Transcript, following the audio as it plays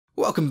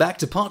Welcome back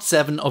to part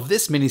 7 of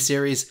this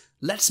mini-series,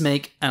 Let's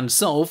Make and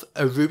Solve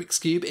a Rubik's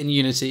Cube in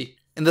Unity.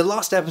 In the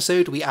last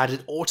episode, we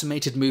added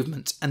automated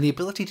movement and the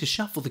ability to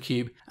shuffle the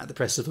cube at the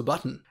press of a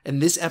button. In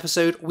this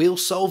episode, we'll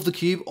solve the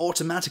cube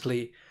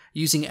automatically,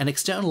 using an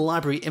external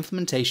library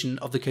implementation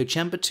of the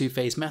Kociemba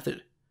Two-Phase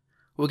method.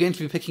 We're going to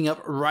be picking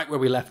up right where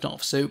we left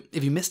off, so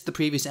if you missed the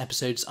previous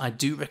episodes, I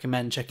do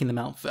recommend checking them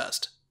out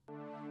first.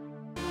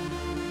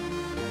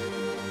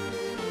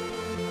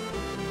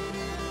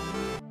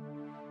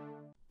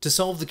 To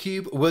solve the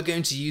cube, we're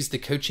going to use the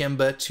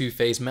Kociemba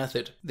Two-Phase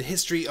method. The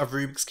history of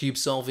Rubik's Cube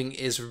solving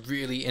is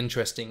really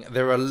interesting.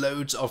 There are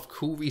loads of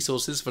cool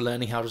resources for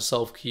learning how to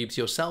solve cubes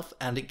yourself,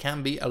 and it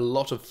can be a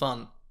lot of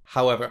fun.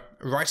 However,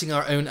 writing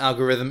our own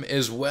algorithm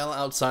is well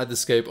outside the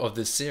scope of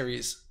this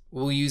series.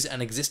 We'll use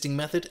an existing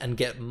method and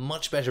get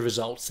much better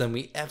results than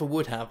we ever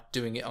would have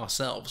doing it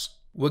ourselves.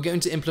 We're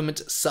going to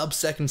implement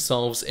sub-second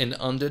solves in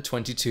under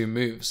 22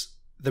 moves.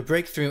 The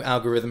breakthrough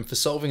algorithm for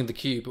solving the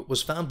cube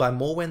was found by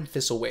Morwen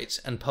Thistlethwaite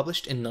and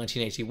published in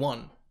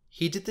 1981.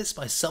 He did this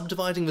by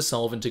subdividing the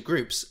solve into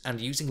groups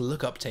and using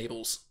lookup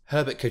tables.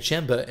 Herbert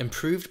Kociemba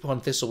improved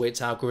upon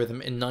Thistlethwaite's algorithm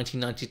in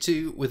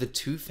 1992 with a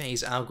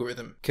two-phase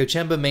algorithm.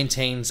 Kociemba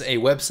maintains a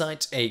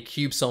website, a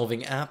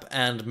cube-solving app,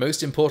 and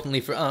most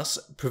importantly for us,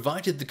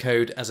 provided the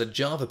code as a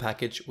Java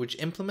package which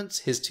implements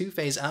his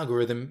two-phase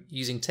algorithm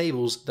using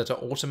tables that are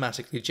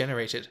automatically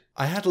generated.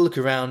 I had a look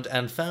around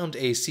and found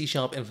a C#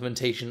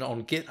 implementation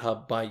on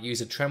GitHub by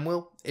user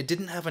Tremwil. It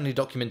didn't have any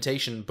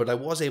documentation, but I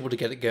was able to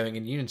get it going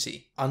in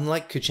Unity.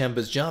 Unlike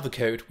Kociemba's Java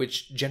code,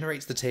 which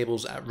generates the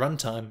tables at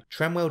runtime,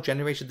 Tremwil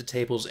generated the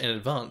tables in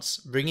advance,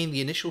 bringing the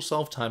initial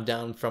solve time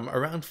down from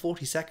around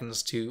 40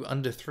 seconds to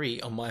under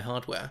 3 on my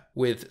hardware,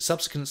 with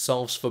subsequent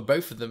solves for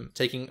both of them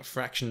taking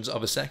fractions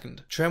of a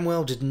second.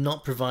 Tremwil did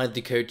not provide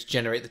the code to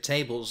generate the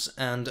tables,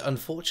 and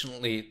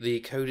unfortunately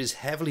the code is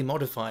heavily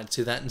modified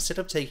so that instead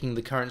of taking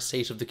the current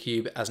state of the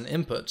cube as an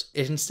input,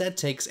 it instead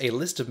takes a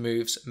list of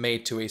moves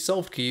made to a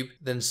solved cube,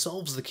 then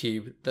solves the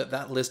cube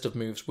that list of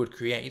moves would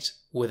create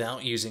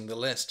without using the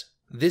list.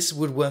 This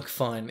would work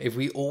fine if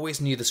we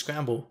always knew the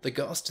scramble that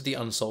got us to the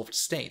unsolved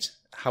state.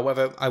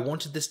 However, I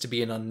wanted this to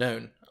be an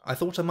unknown. I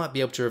thought I might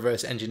be able to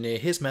reverse engineer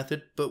his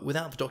method, but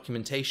without the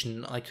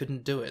documentation, I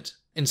couldn't do it.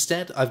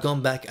 Instead, I've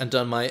gone back and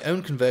done my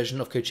own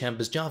conversion of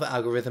Kociemba's Java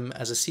algorithm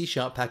as a C#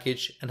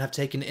 package and have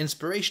taken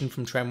inspiration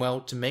from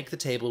Tremwil to make the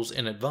tables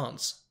in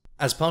advance.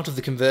 As part of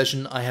the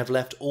conversion, I have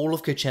left all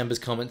of Kociemba's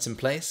comments in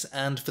place,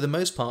 and for the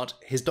most part,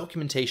 his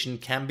documentation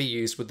can be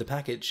used with the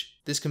package.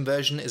 This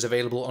conversion is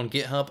available on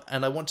GitHub,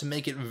 and I want to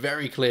make it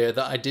very clear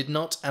that I did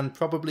not and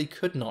probably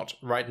could not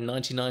write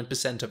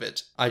 99% of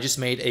it. I just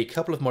made a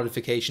couple of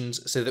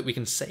modifications so that we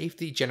can save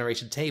the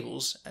generated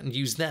tables and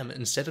use them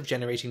instead of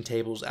generating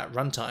tables at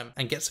runtime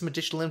and get some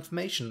additional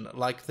information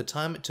like the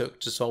time it took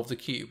to solve the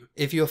cube.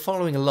 If you're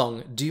following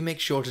along, do make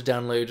sure to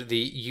download the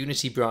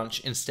Unity branch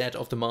instead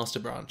of the master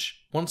branch.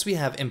 Once we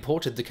have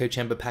imported the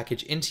Kociemba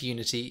package into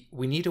Unity,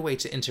 we need a way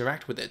to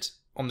interact with it.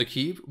 On the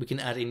cube, we can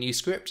add a new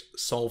script,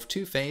 solve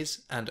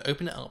two-phase, and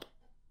open it up.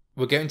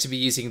 We're going to be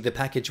using the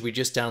package we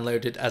just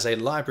downloaded as a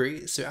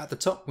library, so at the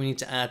top we need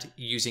to add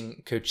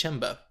using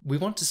Kociemba. We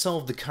want to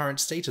solve the current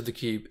state of the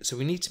cube, so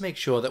we need to make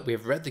sure that we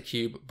have read the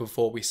cube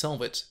before we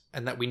solve it,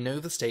 and that we know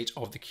the state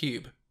of the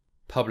cube.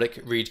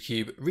 Public read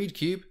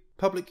cube,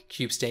 public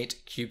cube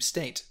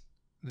state.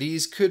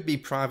 These could be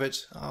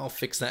private. I'll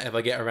fix that if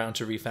I get around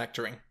to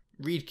refactoring.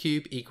 Read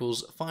cube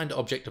equals find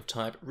object of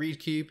type read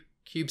cube,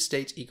 cube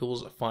state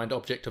equals find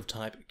object of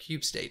type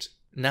cube state.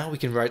 Now we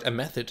can write a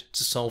method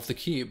to solve the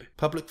cube,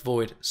 public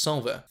void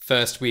solver.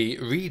 First we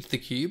read the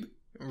cube,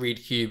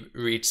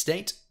 read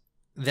state.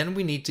 Then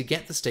we need to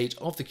get the state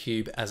of the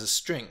cube as a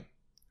string.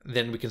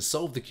 Then we can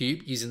solve the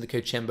cube using the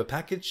Kociemba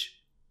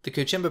package. The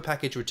Kociemba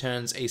package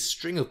returns a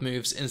string of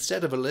moves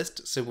instead of a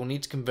list, so we'll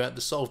need to convert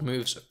the solved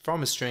moves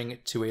from a string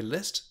to a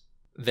list.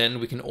 Then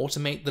we can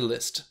automate the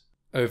list.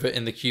 Over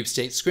in the cube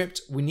state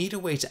script, we need a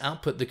way to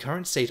output the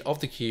current state of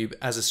the cube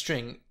as a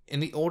string in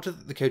the order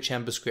that the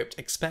Kociemba script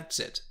expects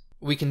it.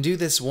 We can do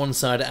this one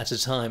side at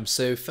a time,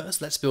 so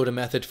first let's build a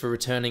method for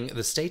returning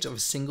the state of a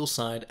single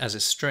side as a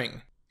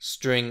string.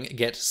 String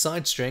get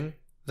side string,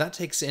 that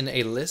takes in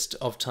a list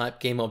of type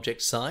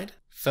GameObjectSide.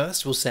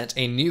 First we'll set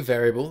a new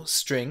variable,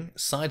 string,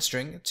 side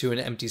string, to an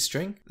empty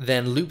string,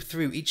 then loop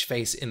through each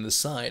face in the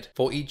side.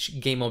 For each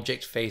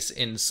GameObject face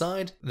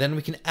inside, then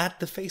we can add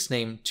the face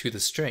name to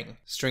the string.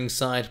 String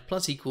side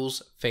plus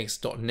equals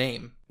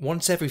face.name.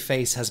 Once every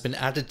face has been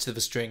added to the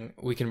string,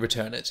 we can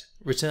return it.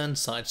 Return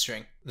side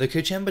string. The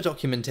Kociemba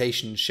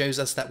documentation shows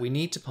us that we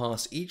need to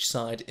pass each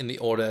side in the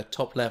order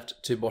top left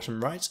to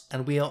bottom right,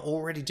 and we are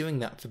already doing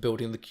that for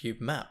building the cube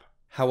map.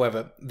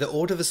 However, the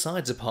order the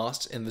sides are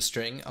passed in the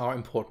string are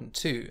important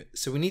too,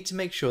 so we need to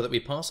make sure that we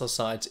pass our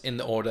sides in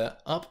the order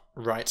up,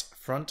 right,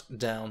 front,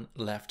 down,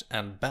 left,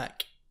 and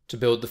back. To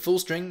build the full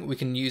string, we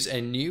can use a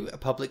new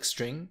public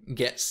string,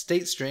 get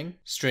state string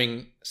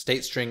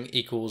state string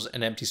equals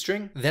an empty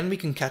string. Then we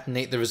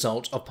concatenate the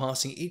result of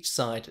passing each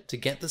side to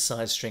get the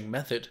side string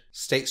method.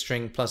 State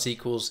string plus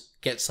equals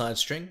get side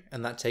string,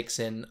 and that takes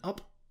in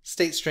up,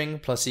 State string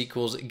plus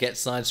equals get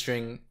side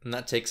string, and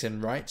that takes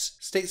in right.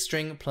 State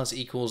string plus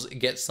equals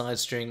get side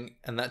string,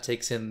 and that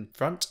takes in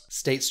front.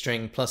 State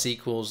string plus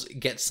equals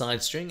get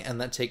side string, and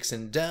that takes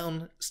in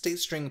down. State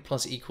string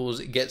plus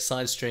equals get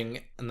side string,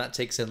 and that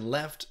takes in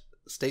left.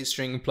 State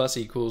string plus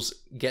equals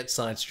get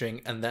side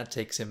string, and that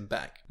takes in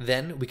back.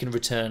 Then we can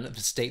return the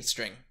state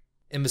string.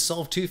 In the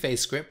solve two-phase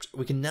script,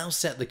 we can now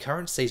set the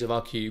current state of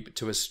our cube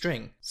to a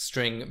string.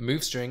 String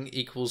moveString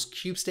equals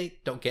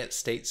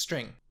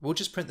cubestate.getStateString. We'll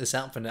just print this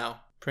out for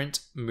now.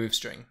 Print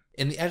moveString.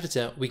 In the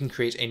editor, we can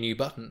create a new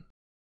button.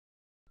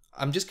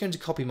 I'm just going to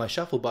copy my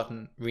shuffle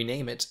button,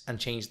 rename it, and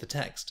change the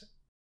text.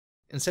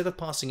 Instead of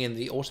passing in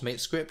the automate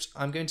script,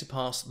 I'm going to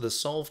pass the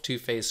solve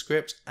two-phase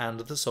script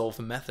and the solve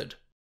method.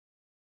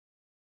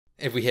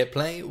 If we hit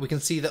play, we can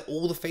see that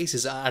all the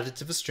faces are added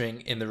to the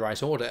string in the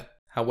right order.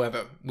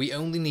 However, we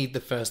only need the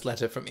first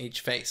letter from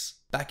each face.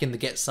 Back in the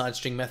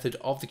getSideString method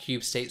of the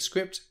CubeState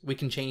script, we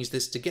can change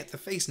this to get the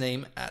face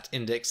name at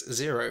index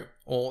 0,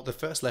 or the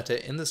first letter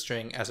in the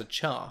string as a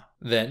char.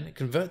 Then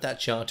convert that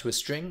char to a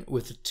string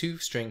with the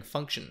toString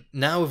function.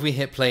 Now if we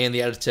hit play in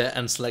the editor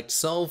and select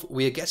solve,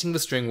 we are getting the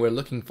string we're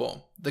looking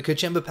for. The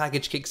Coach Ember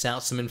package kicks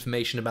out some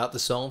information about the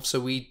solve,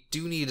 so we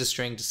do need a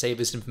string to save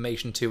this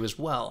information to as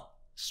well.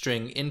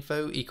 String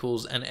info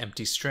equals an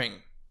empty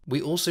string. We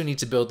also need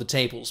to build the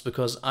tables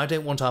because I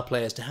don't want our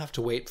players to have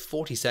to wait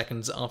 40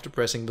 seconds after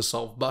pressing the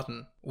solve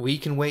button. We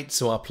can wait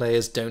so our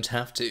players don't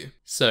have to.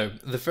 So,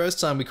 the first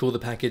time we call the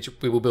package,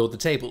 we will build the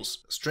tables.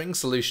 String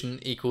solution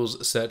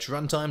equals search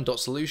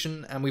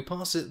runtime.solution, and we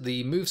pass it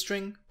the move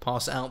string,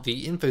 pass out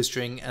the info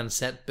string, and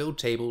set build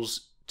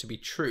tables to be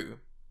true.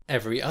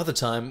 Every other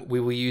time, we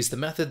will use the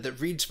method that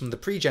reads from the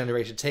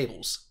pre-generated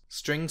tables.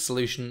 String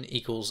solution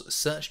equals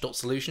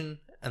search.solution,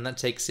 and that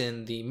takes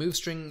in the move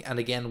string, and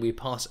again we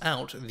pass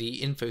out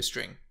the info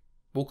string.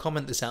 We'll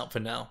comment this out for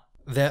now.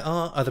 There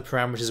are other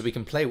parameters we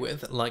can play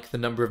with, like the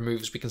number of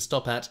moves we can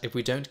stop at if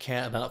we don't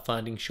care about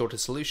finding shorter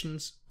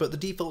solutions, but the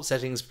default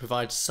settings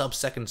provide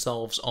sub-second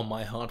solves on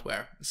my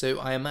hardware, so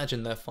I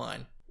imagine they're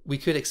fine. We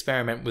could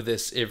experiment with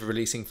this if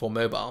releasing for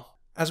mobile.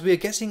 As we are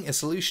getting a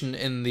solution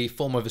in the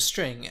form of a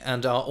string,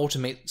 and our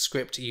automate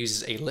script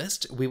uses a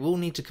list, we will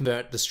need to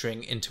convert the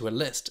string into a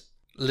list.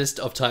 List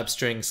of type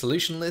string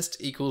solution list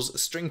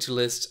equals string to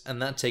list, and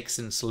that takes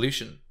in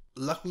solution.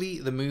 Luckily,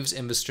 the moves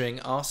in the string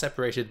are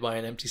separated by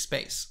an empty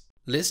space.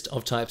 List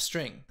of type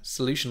string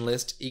solution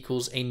list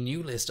equals a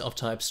new list of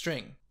type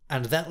string,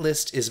 and that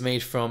list is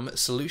made from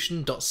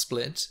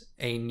solution.split,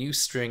 a new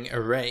string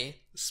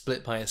array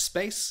split by a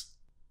space,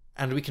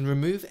 and we can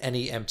remove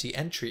any empty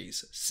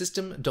entries.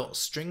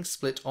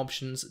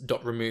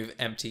 System.stringSplitOptions.remove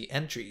empty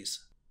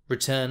entries.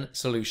 Return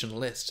solution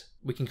list.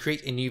 We can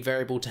create a new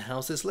variable to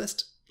house this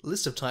list.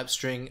 List of type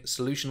string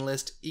solution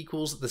list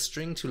equals the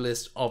string to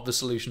list of the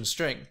solution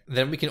string.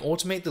 Then we can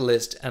automate the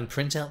list and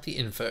print out the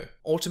info.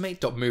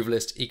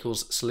 Automate.moveList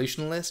equals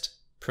solution list,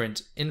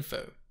 print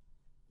info.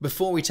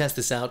 Before we test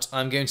this out,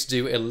 I'm going to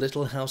do a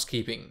little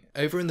housekeeping.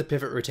 Over in the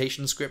pivot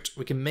rotation script,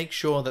 we can make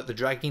sure that the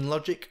dragging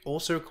logic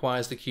also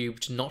requires the cube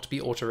to not be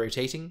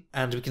auto-rotating,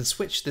 and we can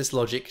switch this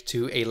logic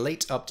to a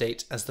late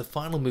update as the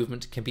final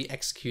movement can be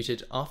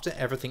executed after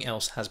everything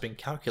else has been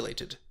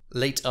calculated.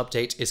 Late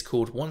update is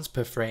called once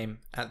per frame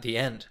at the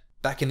end.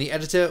 Back in the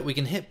editor, we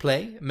can hit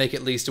play, make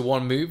at least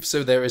one move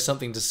so there is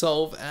something to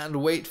solve,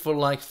 and wait for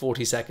like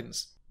 40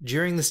 seconds.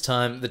 During this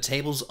time, the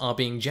tables are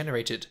being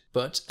generated,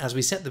 but as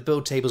we set the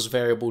build tables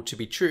variable to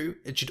be true,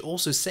 it should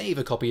also save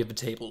a copy of the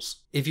tables.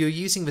 If you're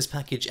using this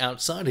package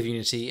outside of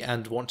Unity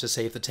and want to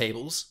save the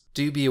tables,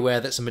 do be aware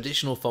that some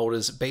additional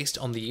folders based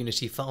on the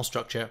Unity file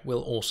structure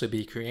will also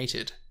be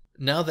created.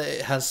 Now that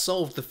it has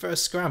solved the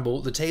first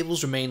scramble, the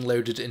tables remain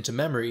loaded into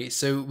memory,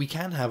 so we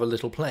can have a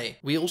little play.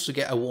 We also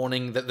get a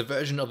warning that the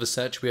version of the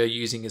search we are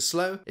using is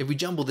slow. If we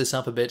jumble this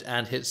up a bit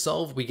and hit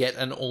solve, we get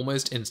an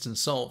almost instant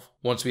solve.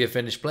 Once we have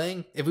finished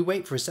playing, if we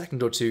wait for a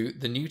second or two,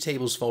 the new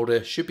tables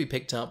folder should be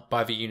picked up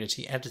by the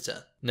Unity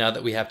editor. Now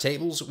that we have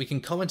tables, we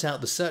can comment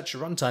out the search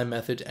runtime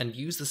method and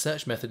use the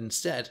search method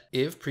instead.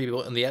 If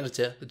pre-built in the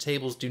editor, the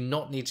tables do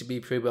not need to be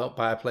pre-built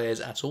by our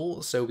players at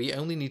all, so we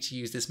only need to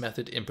use this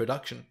method in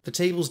production. The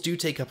tables do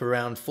take up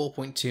around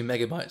 4.2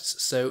 megabytes,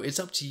 so it's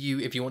up to you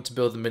if you want to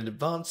build them in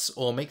advance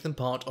or make them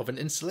part of an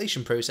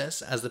installation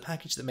process, as the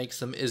package that makes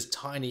them is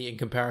tiny in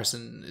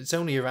comparison. It's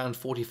only around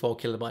 44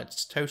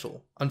 kilobytes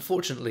total.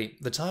 Unfortunately,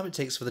 the time it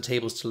takes for the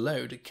tables to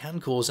load can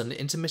cause an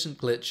intermittent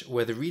glitch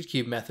where the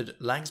readCube method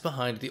lags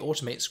behind the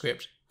automate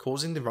script,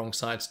 causing the wrong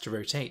sides to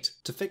rotate.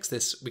 To fix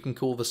this, we can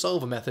call the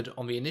solver method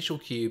on the initial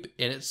cube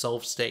in its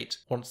solved state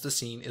once the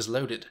scene is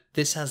loaded.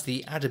 This has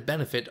the added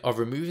benefit of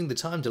removing the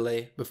time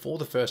delay before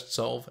the first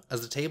solve,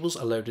 as the tables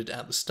are loaded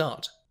at the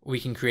start. We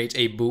can create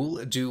a bool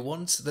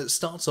doOnce that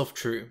starts off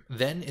true.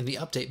 Then in the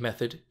update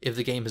method, if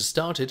the game has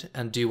started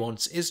and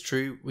doOnce is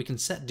true, we can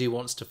set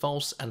doOnce to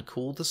false and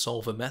call the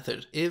solver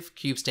method. If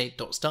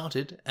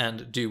CubeState.started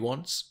and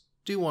doOnce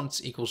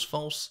equals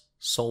false,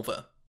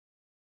 solver.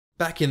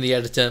 Back in the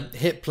editor,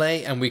 hit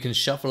play and we can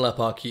shuffle up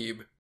our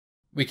cube.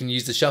 We can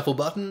use the shuffle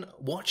button,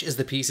 watch as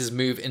the pieces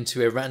move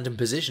into a random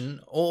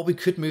position, or we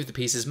could move the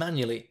pieces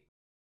manually.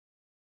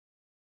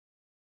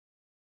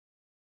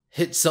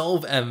 Hit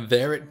solve and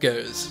there it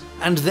goes.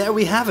 And there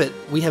we have it!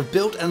 We have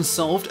built and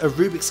solved a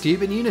Rubik's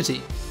Cube in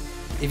Unity.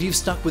 If you've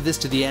stuck with this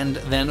to the end,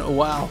 then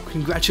wow,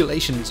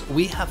 congratulations,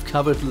 we have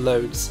covered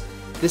loads.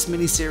 This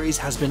mini-series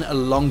has been a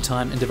long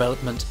time in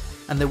development,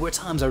 and there were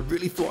times I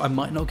really thought I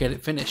might not get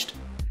it finished.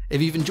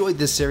 If you've enjoyed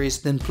this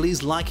series, then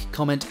please like,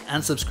 comment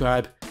and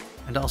subscribe,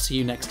 and I'll see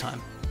you next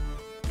time.